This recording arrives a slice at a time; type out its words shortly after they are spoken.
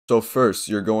So first,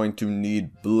 you're going to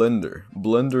need Blender,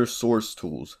 Blender Source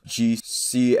Tools,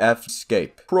 GCF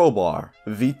Escape, Crowbar,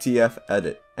 VTF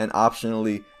Edit, and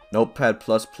optionally Notepad++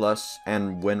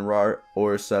 and WinRAR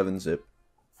or 7-zip.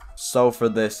 So for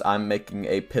this, I'm making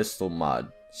a pistol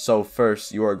mod. So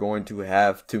first, you are going to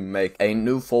have to make a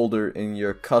new folder in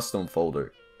your custom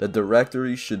folder. The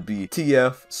directory should be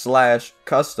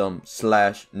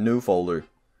tf/custom/new folder.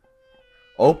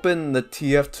 Open the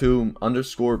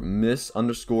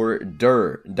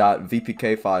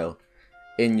tf2_miss_dir.vpk file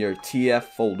in your tf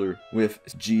folder with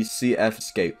GCF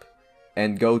Escape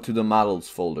and go to the models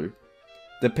folder.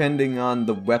 Depending on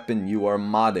the weapon you are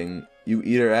modding, you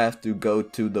either have to go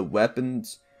to the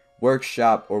weapons,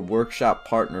 workshop, or workshop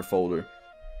partner folder.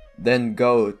 Then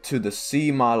go to the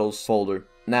C models folder.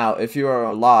 Now, if you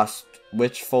are lost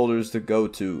which folders to go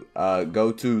to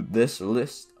this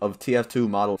list of TF2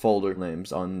 model folder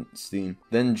names on Steam.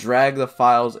 Then drag the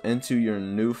files into your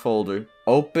new folder.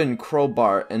 Open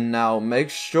Crowbar and now make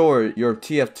sure your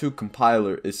TF2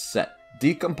 compiler is set.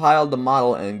 Decompile the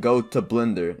model and go to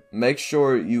Blender. Make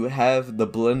sure you have the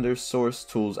Blender Source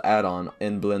Tools add-on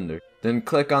in Blender. Then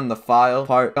click on the file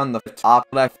part on the top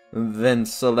left, then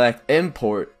select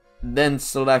Import, then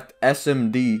select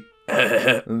SMD,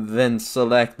 then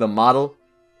select the model.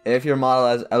 If your model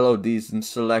has LODs, then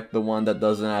select the one that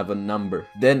doesn't have a number.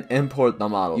 Then import the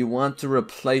model. You want to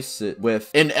replace it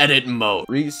with in edit mode.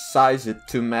 Resize it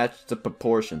to match the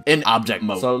proportion. In object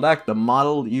mode. Select the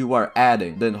model you are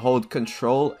adding. Then hold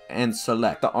Ctrl and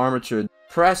select the armature.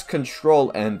 Press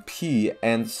Ctrl and P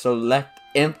and select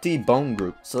empty bone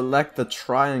group. Select the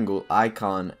triangle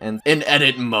icon and in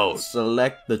edit mode.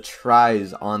 Select the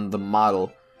tries on the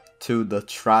model to the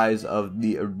tries of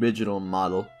the original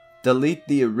model. Delete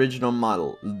the original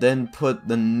model, then put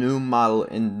the new model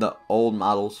in the old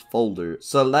models folder.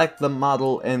 Select the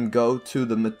model and go to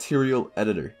the material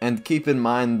editor. And keep in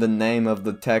mind the name of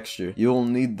the texture. You will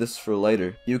need this for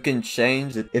later. You can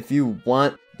change it if you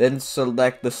want. Then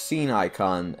select the scene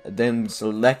icon, then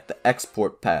select the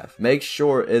export path. Make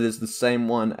sure it is the same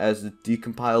one as the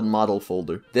decompiled model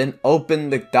folder. Then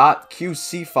open the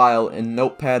 .qc file in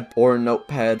Notepad or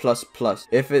Notepad++.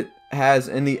 If it has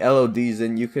any LODs,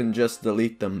 then you can just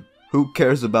delete them. Who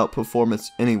cares about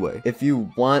performance anyway? If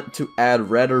you want to add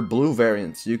red or blue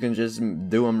variants, you can just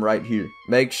do them right here.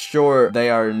 Make sure they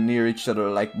are near each other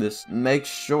like this. Make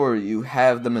sure you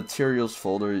have the materials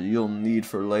folder you'll need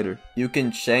for later. You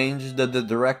can change the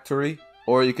directory,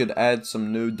 or you could add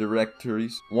some new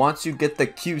directories. Once you get the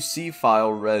QC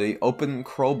file ready, open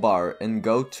Crowbar and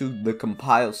go to the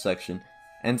compile section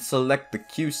and select the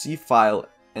QC file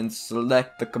and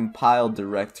select the compile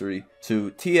directory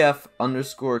to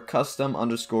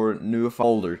tf_custom_new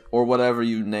folder, or whatever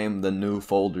you name the new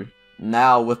folder.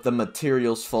 Now with the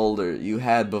materials folder you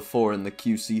had before in the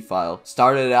QC file,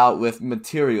 start it out with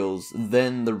materials,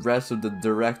 then the rest of the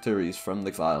directories from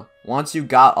the file. Once you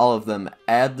got all of them,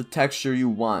 add the texture you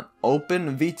want.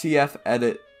 Open VTF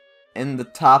Edit. In the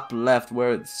top left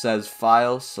where it says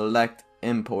File, select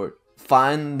Import.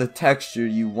 Find the texture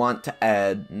you want to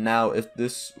add. Now if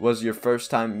this was your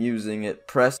first time using it,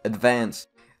 press Advanced.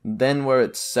 Then where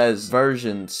it says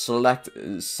Version, select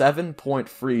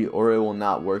 7.3 or it will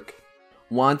not work.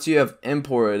 Once you have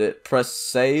imported it, press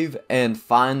Save and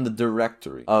find the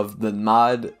directory of the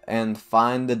mod and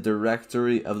find the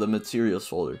directory of the materials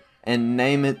folder. And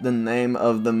name it the name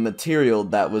of the material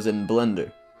that was in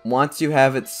Blender. Once you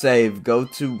have it saved, go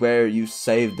to where you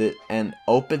saved it and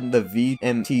open the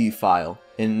VMT file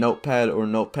in Notepad or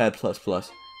Notepad++.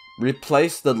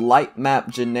 Replace the light map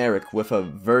generic with a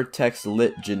vertex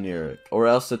lit generic, or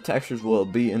else the textures will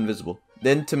be invisible.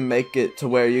 Then to make it to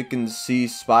where you can see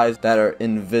spies that are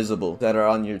invisible, that are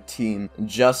on your team,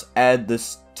 just add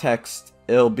this text.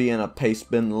 It'll be in a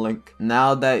pastebin link.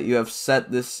 Now that you have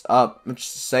set this up,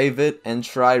 save it and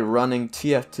try running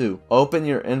TF2. Open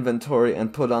your inventory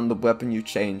and put on the weapon you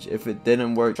changed. If it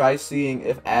didn't work, try seeing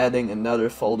if adding another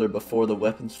folder before the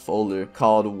weapons folder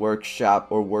called workshop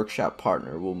or workshop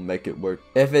partner will make it work.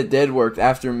 If it did work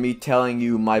after me telling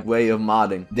you my way of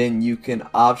modding, then you can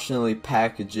optionally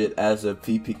package it as a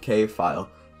VPK file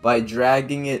by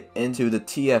dragging it into the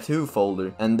TF2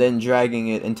 folder and then dragging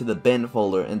it into the bin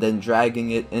folder and then dragging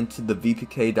it into the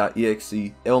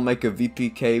vpk.exe. It'll make a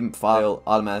VPK file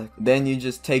automatically. Then you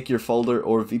just take your folder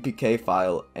or VPK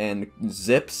file and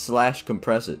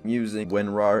zip/compress it using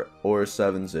WinRAR or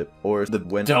 7-zip or the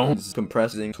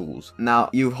compressing tools. Now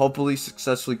you hopefully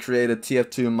successfully create a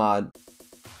TF2 mod.